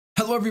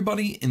Hello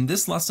everybody, in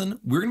this lesson,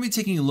 we're going to be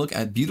taking a look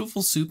at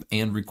BeautifulSoup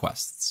and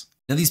Requests.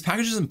 Now these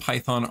packages in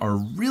Python are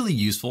really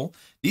useful.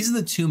 These are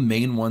the two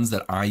main ones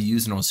that I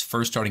used when I was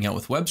first starting out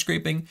with web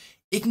scraping.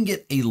 It can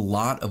get a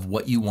lot of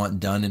what you want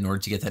done in order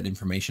to get that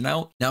information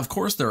out. Now, of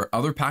course, there are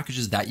other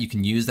packages that you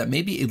can use that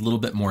may be a little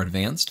bit more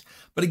advanced.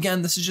 But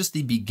again, this is just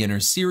the beginner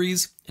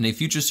series. In a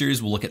future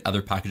series, we'll look at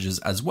other packages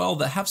as well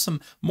that have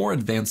some more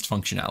advanced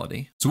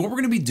functionality. So what we're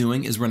going to be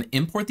doing is we're going to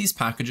import these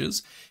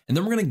packages, and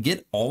then we're going to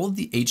get all of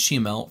the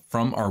HTML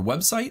from our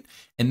website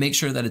and make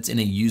sure that it's in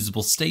a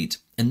usable state.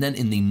 And then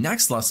in the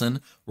next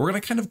lesson, we're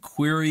going to kind of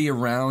query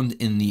around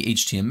in the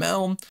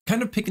HTML,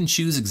 kind of pick and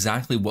choose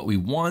exactly what we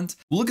want.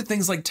 We'll look at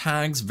things like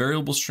tags,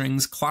 variable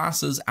strings,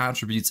 classes,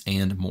 attributes,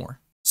 and more.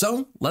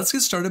 So let's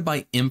get started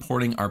by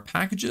importing our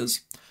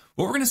packages.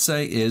 What we're going to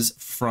say is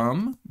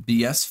from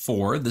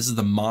BS4, this is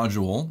the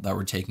module that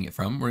we're taking it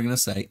from. We're going to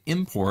say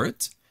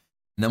import,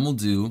 and then we'll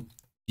do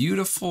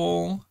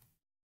BeautifulSoup.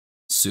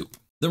 Then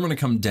we're going to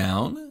come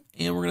down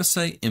and we're going to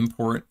say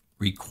import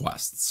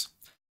requests.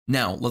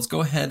 Now let's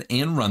go ahead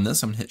and run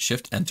this. I'm going to hit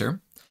Shift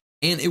Enter.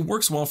 And it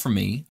works well for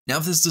me. Now,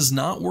 if this does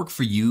not work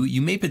for you,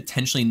 you may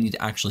potentially need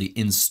to actually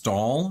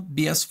install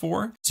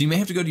BS4. So you may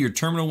have to go to your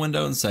terminal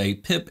window and say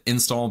pip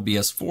install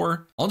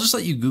BS4. I'll just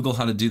let you Google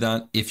how to do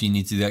that if you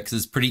need to do that because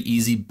it's pretty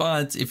easy.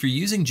 But if you're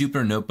using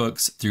Jupyter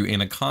Notebooks through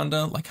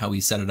Anaconda, like how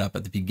we set it up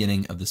at the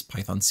beginning of this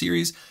Python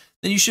series,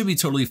 then you should be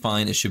totally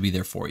fine. It should be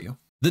there for you.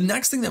 The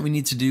next thing that we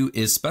need to do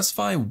is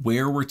specify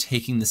where we're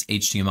taking this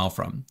HTML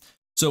from.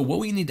 So what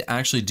we need to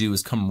actually do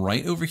is come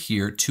right over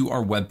here to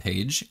our web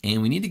page,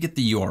 and we need to get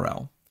the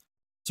URL.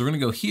 So we're going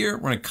to go here,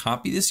 we're going to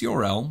copy this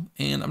URL,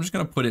 and I'm just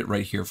going to put it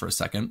right here for a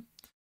second.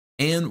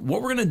 And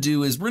what we're going to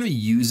do is we're going to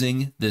be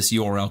using this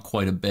URL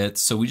quite a bit.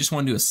 So we just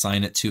want to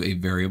assign it to a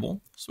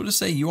variable. So we'll just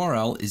say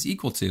URL is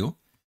equal to,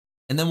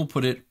 and then we'll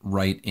put it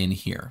right in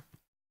here.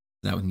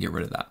 Now we can get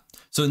rid of that.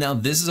 So now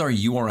this is our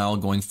URL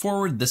going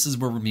forward. This is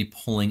where we're going to be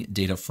pulling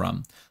data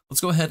from.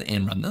 Let's go ahead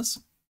and run this.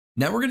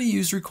 Now we're going to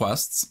use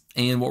requests,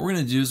 and what we're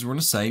going to do is we're going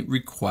to say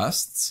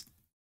requests.get,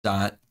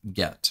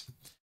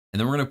 and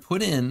then we're going to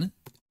put in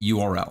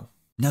URL.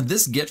 Now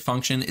this get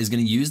function is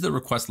going to use the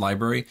request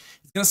library.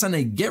 It's going to send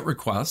a get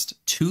request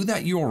to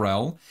that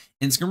URL,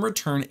 and it's going to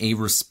return a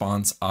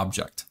response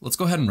object. Let's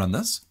go ahead and run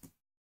this.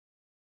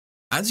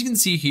 As you can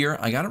see here,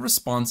 I got a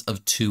response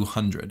of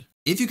 200.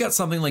 If you got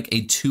something like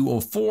a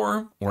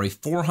 204 or a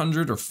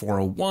 400 or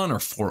 401 or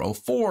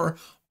 404,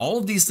 all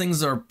of these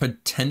things are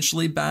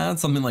potentially bad.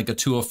 Something like a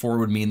 204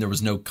 would mean there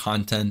was no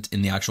content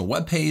in the actual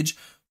web page.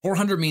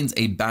 400 means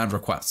a bad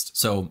request.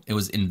 So it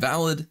was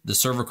invalid, the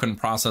server couldn't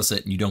process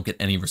it, and you don't get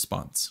any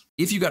response.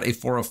 If you got a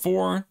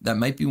 404, that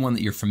might be one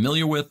that you're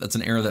familiar with. That's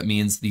an error that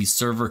means the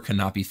server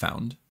cannot be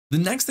found. The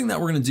next thing that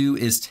we're going to do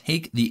is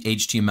take the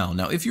HTML.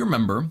 Now, if you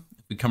remember,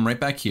 if we come right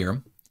back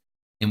here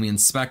and we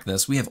inspect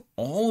this, we have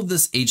all of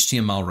this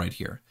HTML right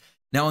here.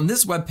 Now on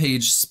this web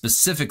page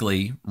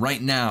specifically,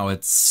 right now,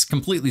 it's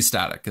completely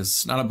static.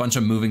 It's not a bunch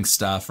of moving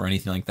stuff or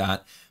anything like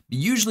that. But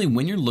usually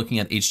when you're looking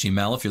at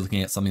HTML, if you're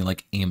looking at something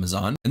like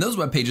Amazon, and those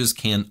web pages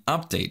can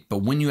update, but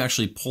when you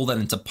actually pull that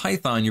into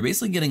Python, you're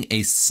basically getting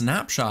a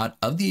snapshot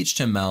of the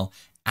HTML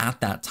at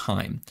that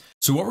time.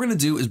 So what we're going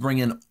to do is bring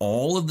in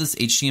all of this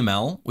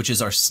HTML, which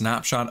is our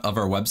snapshot of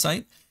our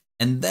website,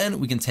 and then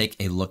we can take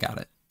a look at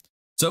it.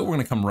 So we're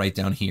going to come right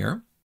down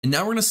here, and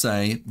now we're going to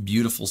say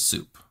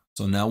BeautifulSoup.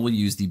 So now we'll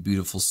use the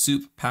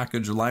BeautifulSoup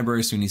package or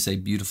library. So when you say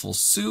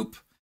BeautifulSoup,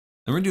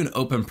 and we're going to do an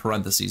open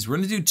parentheses. We're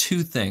going to do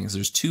two things.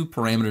 There's two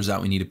parameters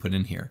that we need to put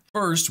in here.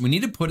 First, we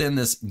need to put in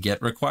this get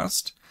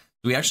request.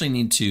 We actually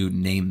need to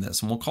name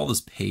this, and we'll call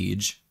this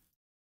page.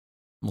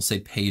 We'll say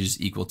page is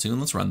equal to, and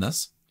let's run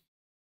this.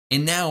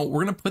 And now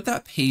we're going to put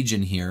that page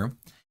in here.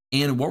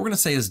 And what we're going to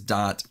say is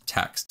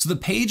 .text. So the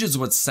page is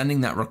what's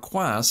sending that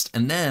request.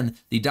 And then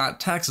the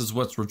 .text is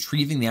what's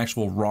retrieving the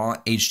actual raw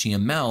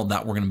HTML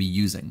that we're going to be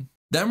using.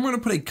 Then we're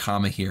going to put a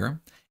comma here.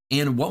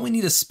 And what we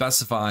need to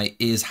specify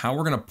is how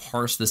we're going to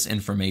parse this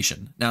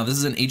information. Now, this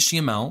is an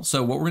HTML.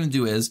 So what we're going to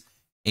do is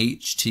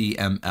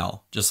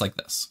HTML, just like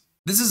this.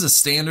 This is a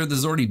standard. This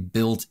is already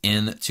built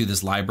into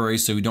this library,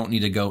 so we don't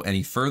need to go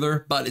any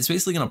further, but it's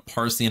basically going to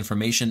parse the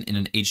information in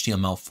an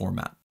HTML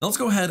format. Now let's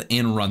go ahead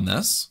and run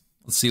this.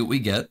 Let's see what we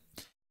get.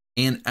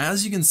 And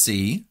as you can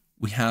see,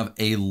 we have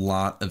a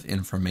lot of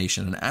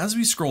information. And as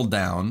we scroll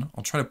down,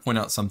 I'll try to point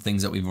out some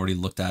things that we've already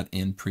looked at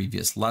in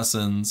previous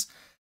lessons.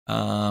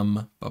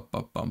 Something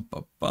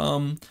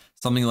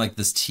like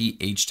this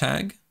TH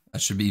tag.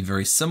 That should be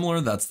very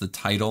similar. That's the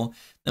title.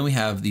 Then we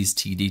have these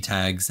TD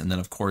tags. And then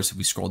of course, if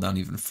we scroll down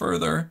even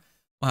further,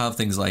 we'll have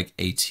things like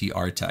a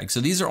TR tag.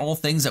 So these are all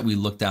things that we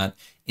looked at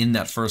in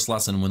that first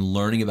lesson when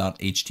learning about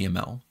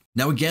HTML.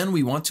 Now, again,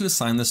 we want to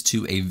assign this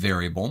to a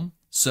variable.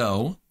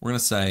 So we're going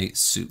to say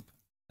soup.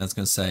 That's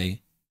going to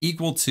say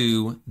equal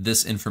to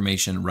this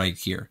information right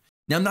here.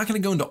 Now, I'm not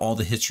going to go into all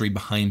the history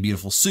behind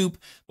BeautifulSoup,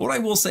 but what I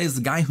will say is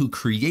the guy who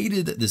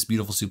created this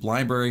BeautifulSoup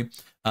library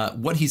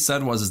What he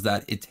said is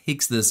that it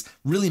takes this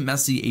really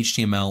messy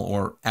HTML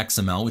or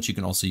XML, which you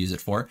can also use it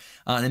for,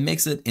 and it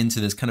makes it into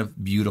this kind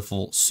of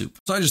beautiful soup.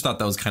 So I just thought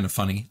that was kind of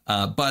funny,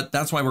 but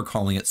that's why we're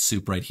calling it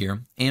soup right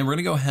here. And we're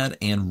gonna go ahead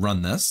and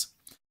run this,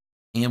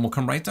 and we'll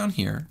come right down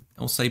here and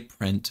we'll say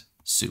print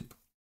soup,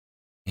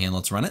 and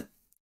let's run it.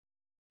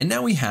 And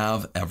now we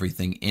have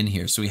everything in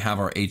here. So we have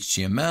our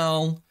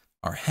HTML,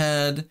 our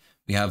head,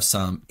 we have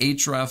some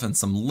href and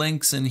some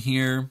links in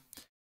here.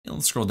 And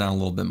let's scroll down a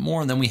little bit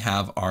more, and then we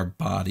have our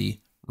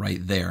body right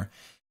there.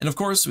 And of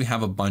course, we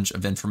have a bunch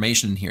of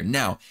information in here.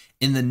 Now,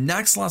 in the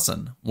next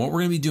lesson, what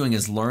we're gonna be doing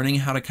is learning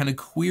how to kind of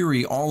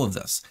query all of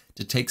this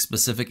to take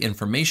specific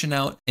information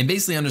out and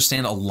basically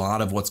understand a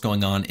lot of what's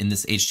going on in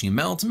this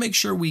HTML to make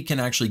sure we can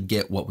actually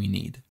get what we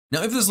need.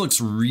 Now, if this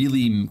looks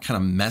really kind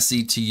of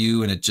messy to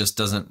you and it just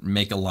doesn't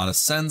make a lot of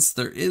sense,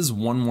 there is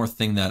one more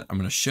thing that I'm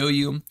gonna show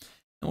you, and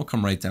we'll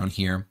come right down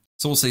here.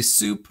 So we'll say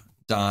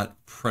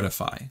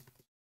soup.prettify.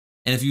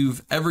 And if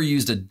you've ever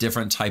used a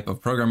different type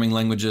of programming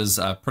languages,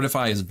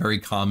 Prettify is very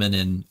common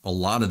in a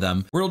lot of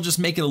them, where it'll just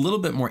make it a little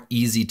bit more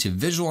easy to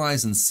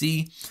visualize and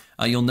see.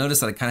 You'll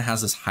notice that it kind of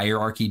has this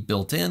hierarchy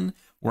built in,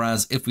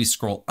 whereas if we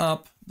scroll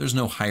up, there's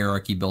no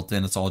hierarchy built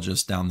in. It's all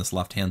just down this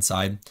left-hand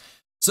side.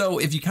 So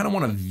if you kind of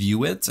want to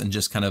view it and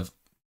just kind of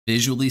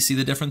visually see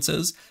the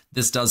differences,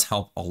 this does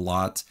help a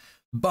lot.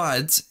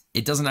 But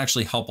it doesn't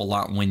actually help a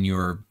lot when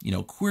you're,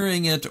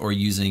 querying it or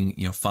using,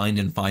 find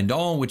and find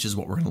all, which is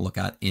what we're going to look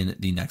at in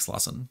the next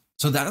lesson.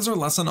 So that is our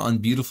lesson on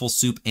Beautiful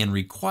Soup and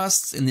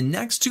Requests. In the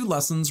next two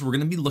lessons, we're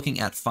going to be looking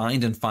at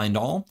find and find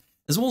all,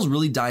 as well as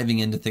really diving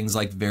into things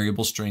like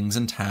variable strings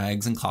and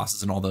tags and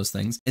classes and all those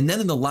things. And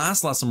then in the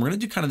last lesson, we're going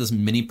to do kind of this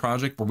mini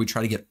project where we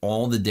try to get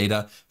all the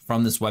data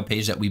from this web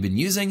page that we've been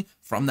using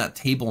from that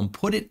table and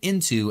put it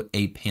into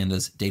a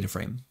pandas data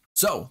frame.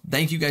 So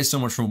thank you guys so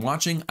much for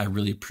watching. I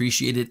really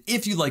appreciate it.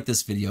 If you like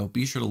this video,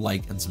 be sure to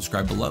like and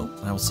subscribe below,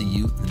 and I will see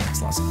you in the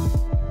next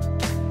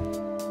lesson.